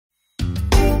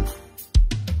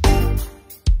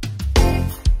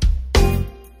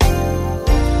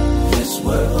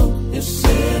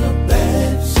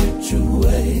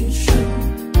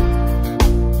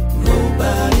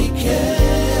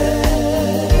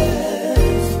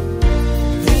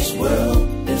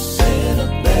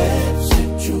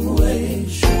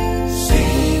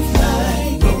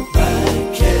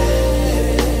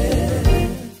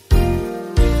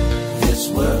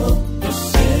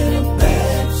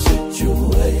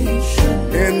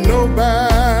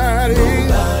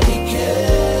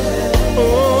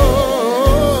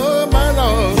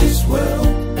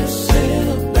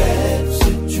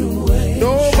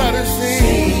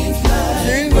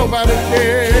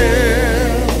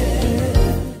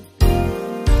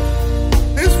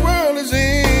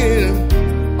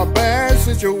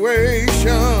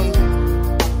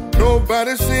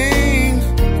nobody seems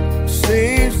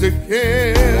to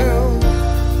care.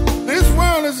 This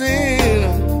world is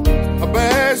in a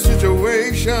bad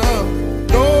situation.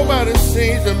 Nobody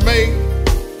seems to make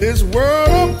this world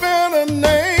a better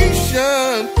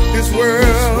nation. This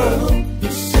world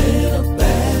is in a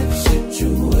bad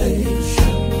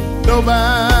situation.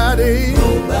 Nobody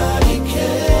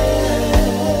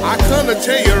cares. I come to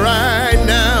tell you right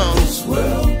now, this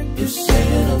world is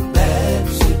in a bad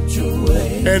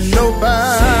situation. And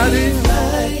nobody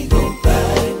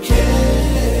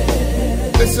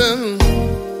cares. Listen,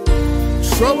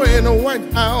 trouble in the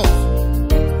White House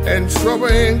and trouble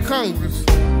in Congress.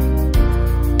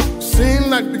 Seem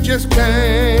like we just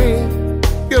can't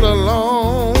get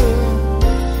along.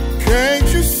 Can't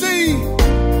you see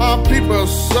our people are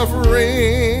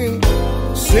suffering?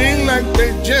 Seem like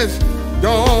they just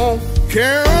don't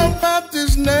care about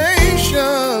this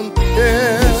nation.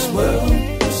 Yeah. This world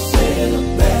is in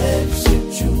a bad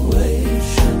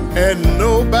situation. And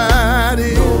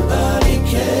nobody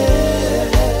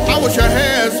cares. I wish I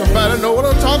had somebody know what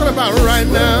I'm talking about right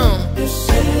now. It's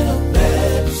in a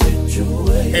bad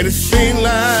situation. And it seems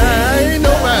like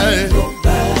nobody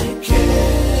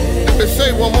cares. Let me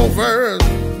say one more verse.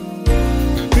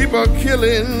 People are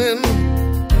killing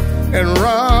and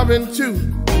robbing too.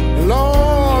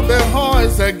 Lord, their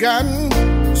hearts have gotten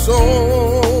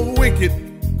so wicked.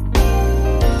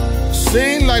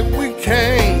 Seems like we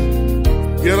can't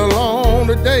get along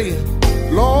today.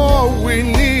 Lord, we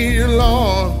need you,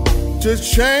 Lord, to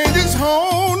change this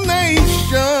whole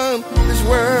nation. This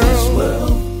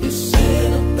world is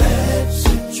in a bad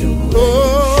situation.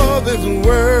 Oh, this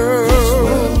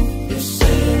world is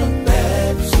in a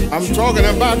bad situation. I'm talking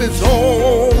about this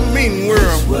old mean world.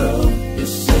 This world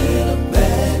is in a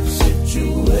bad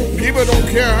situation. People don't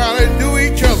care how they do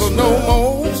each other no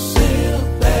more. It's in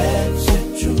a bad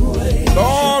situation.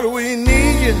 Lord, we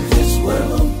need you. This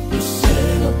world is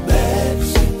in a bad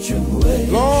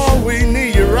situation. Lord, we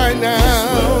need you right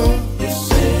now.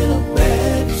 It's in a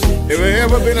bad situation. If there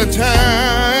ever been a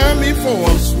time before,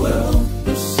 this world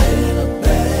is in a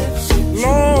bad situation.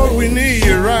 Lord, we need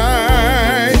you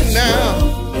right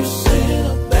now. It's in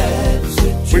a bad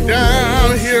situation. We're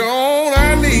down here on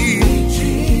our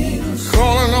knees,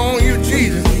 calling on you,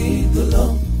 Jesus.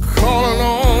 Calling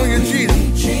on you, Jesus.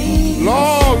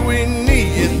 Lord, we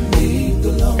need you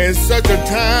in such a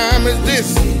time as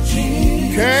this.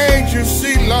 Can't you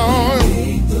see, Lord,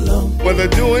 what they're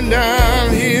doing down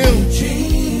here?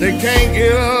 They can't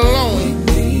get along.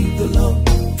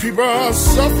 People are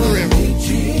suffering.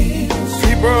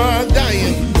 People are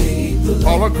dying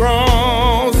all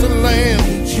across the land.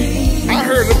 I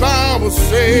heard the Bible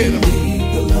say,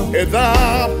 if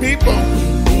our people,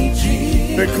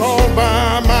 they call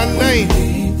by my name,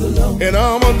 and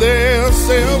humble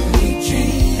themselves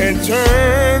and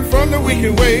turn from the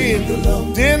wicked way,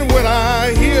 then will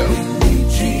I hear,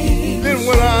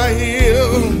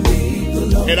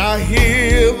 and I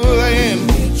heal the land.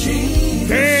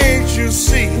 Can't you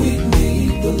see?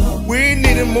 We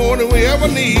need him more than we ever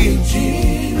need.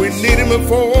 We need him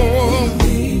before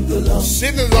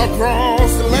sinners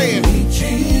across the land.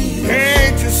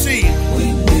 Can't you see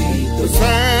the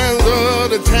signs of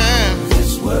the times?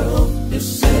 This world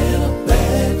is in a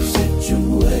bad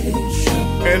situation.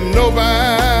 And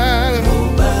nobody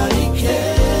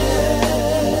cares.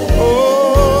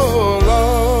 Oh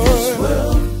Lord, this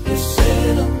world is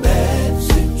in a bad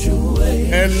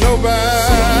situation. and nobody